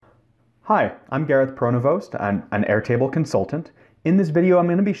Hi, I'm Gareth Pronovost. I'm an Airtable consultant. In this video, I'm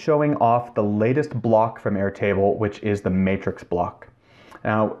going to be showing off the latest block from Airtable, which is the matrix block.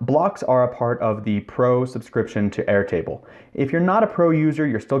 Now, blocks are a part of the Pro subscription to Airtable. If you're not a Pro user,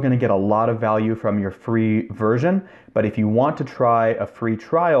 you're still going to get a lot of value from your free version, but if you want to try a free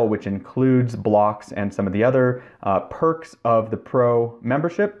trial, which includes blocks and some of the other perks of the Pro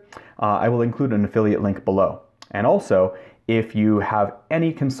membership, I will include an affiliate link below. And also, if you have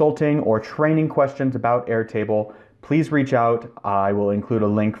any consulting or training questions about Airtable, please reach out. I will include a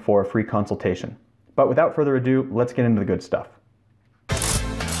link for a free consultation. But without further ado, let's get into the good stuff.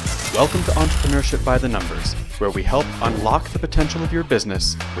 Welcome to Entrepreneurship by the Numbers, where we help unlock the potential of your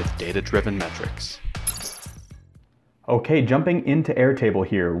business with data-driven metrics. Okay, jumping into Airtable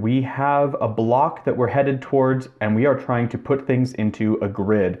here, we have a block that we're headed towards, and we are trying to put things into a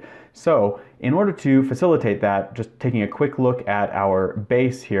grid. So in order to facilitate that, just taking a quick look at our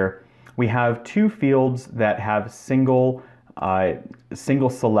base here, we have two fields that have single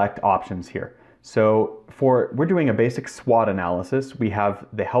select options here. So we're doing a basic SWOT analysis. We have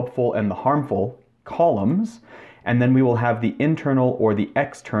the helpful and the harmful columns, and then we will have the internal or the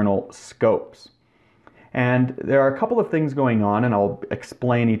external scopes. And there are a couple of things going on, and I'll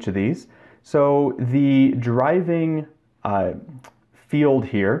explain each of these. So the driving field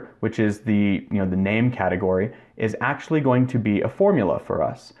here, which is the name category, is actually going to be a formula for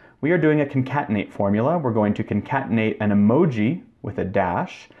us. We are doing a concatenate formula. We're going to concatenate an emoji with a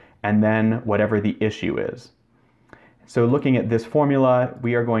dash, and then whatever the issue is. So looking at this formula,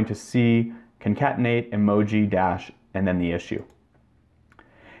 we are going to see concatenate emoji dash and then the issue.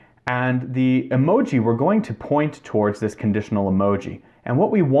 And the emoji, we're going to point towards this conditional emoji. And what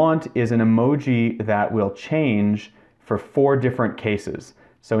we want is an emoji that will change for 4 different cases.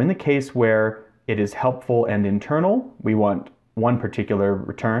 So in the case where it is helpful and internal, we want one particular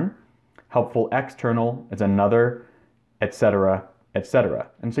return. Helpful external is another, etc., etc.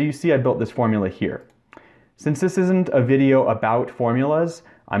 And so you see I built this formula here. Since this isn't a video about formulas,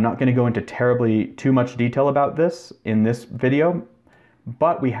 I'm not going to go into too much detail about this in this video.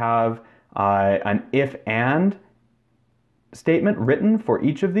 But we have an if-and statement written for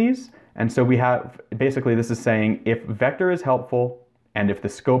each of these. And so we have, basically this is saying if vector is helpful and if the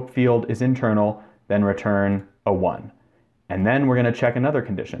scope field is internal, then return a 1. And then we're going to check another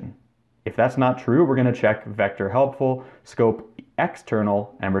condition. If that's not true, we're going to check vector helpful, scope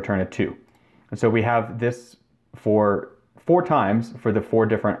external, and return a 2. And so we have this for 4 times for the 4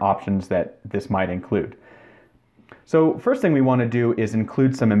 different options that this might include. So first thing we want to do is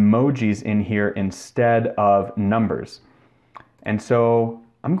include some emojis in here instead of numbers. And so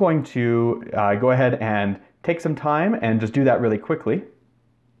I'm going to go ahead and take some time and just do that really quickly.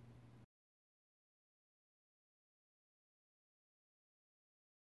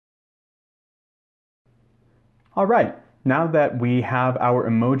 All right, now that we have our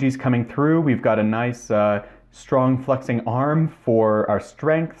emojis coming through, we've got a nice strong flexing arm for our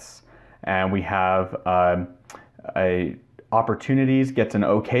strengths, and we have opportunities gets an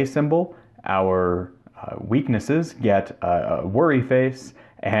OK symbol, our weaknesses get a worry face,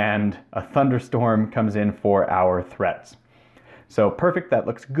 and a thunderstorm comes in for our threats. So perfect, that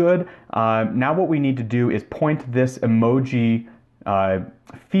looks good. Now what we need to do is point this emoji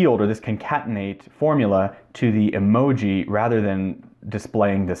field or this concatenate formula to the emoji rather than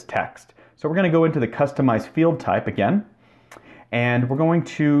displaying this text. So we're going to go into the customize field type again, and we're going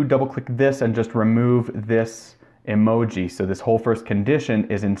to double click this and just remove this emoji. So this whole first condition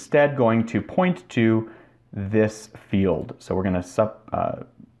is instead going to point to this field. So we're going to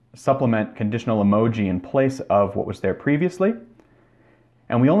supplement conditional emoji in place of what was there previously.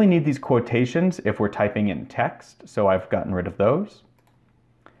 And we only need these quotations if we're typing in text. So I've gotten rid of those.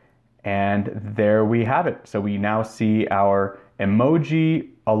 And there we have it. So we now see our emoji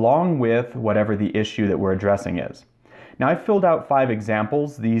along with whatever the issue that we're addressing is. Now I've filled out 5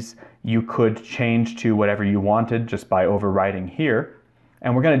 examples. These you could change to whatever you wanted just by overwriting here.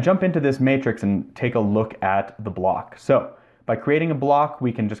 And we're going to jump into this matrix and take a look at the block. So by creating a block,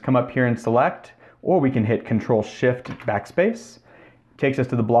 we can just come up here and select, or we can hit Control-Shift backspace. Takes us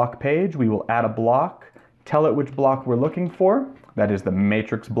to the block page. We will add a block, tell it which block we're looking for. That is the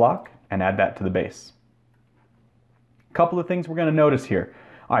matrix block, and add that to the base. A couple of things we're going to notice here.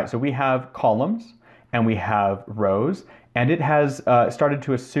 All right, so we have columns and we have rows, and it has started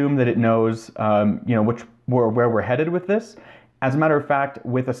to assume that it knows where we're headed with this. As a matter of fact,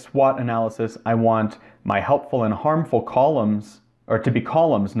 with a SWOT analysis, I want my helpful and harmful columns, or to be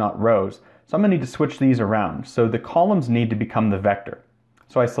columns, not rows. So I'm going to need to switch these around. So the columns need to become the vector.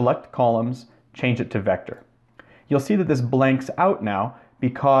 So I select columns, change it to vector. You'll see that this blanks out now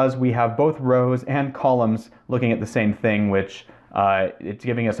because we have both rows and columns looking at the same thing, which it's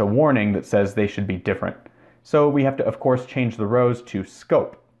giving us a warning that says they should be different. So we have to, of course, change the rows to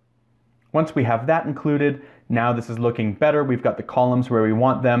scope. Once we have that included, now this is looking better. We've got the columns where we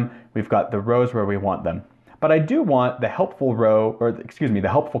want them. We've got the rows where we want them. But I do want the helpful row, or excuse me, the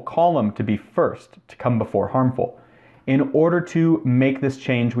helpful column to be first, to come before harmful. In order to make this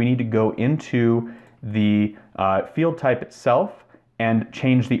change, we need to go into the field type itself and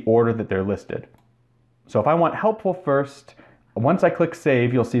change the order that they're listed. So if I want helpful first, once I click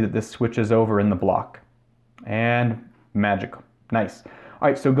save, you'll see that this switches over in the block. And magic, nice. All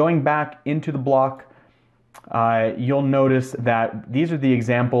right, so going back into the block, you'll notice that these are the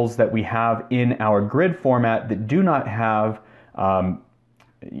examples that we have in our grid format that do not have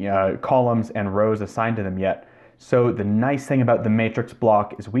columns and rows assigned to them yet. So the nice thing about the matrix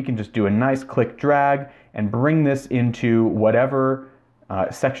block is we can just do a nice click drag and bring this into whatever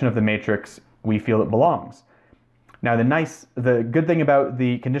section of the matrix we feel it belongs. Now the good thing about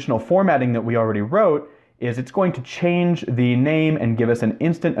the conditional formatting that we already wrote is it's going to change the name and give us an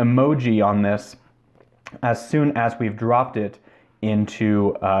instant emoji on this as soon as we've dropped it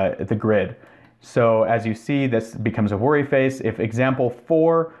into the grid. So as you see, this becomes a worry face. If example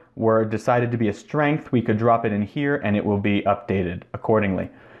 4 were decided to be a strength, we could drop it in here and it will be updated accordingly.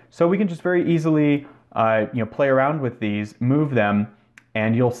 So we can just very easily play around with these, move them,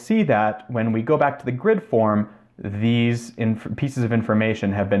 and you'll see that when we go back to the grid form, these pieces of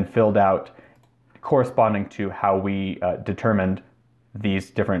information have been filled out corresponding to how we determined these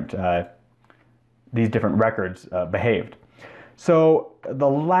different records behaved. So the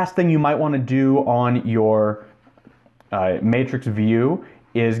last thing you might want to do on your matrix view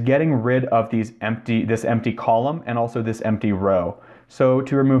is getting rid of this empty column and also this empty row. So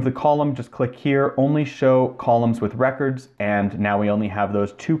to remove the column, just click here, only show columns with records, and now we only have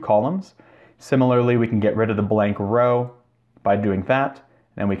those 2 columns. Similarly, we can get rid of the blank row by doing that.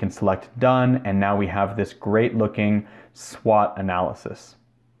 Then we can select done, and now we have this great looking SWOT analysis.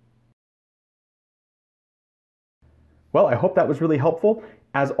 Well, I hope that was really helpful.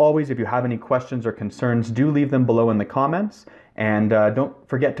 As always, if you have any questions or concerns, do leave them below in the comments, and don't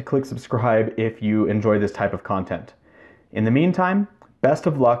forget to click subscribe if you enjoy this type of content. In the meantime, best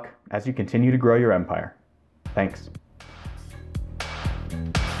of luck as you continue to grow your empire. Thanks.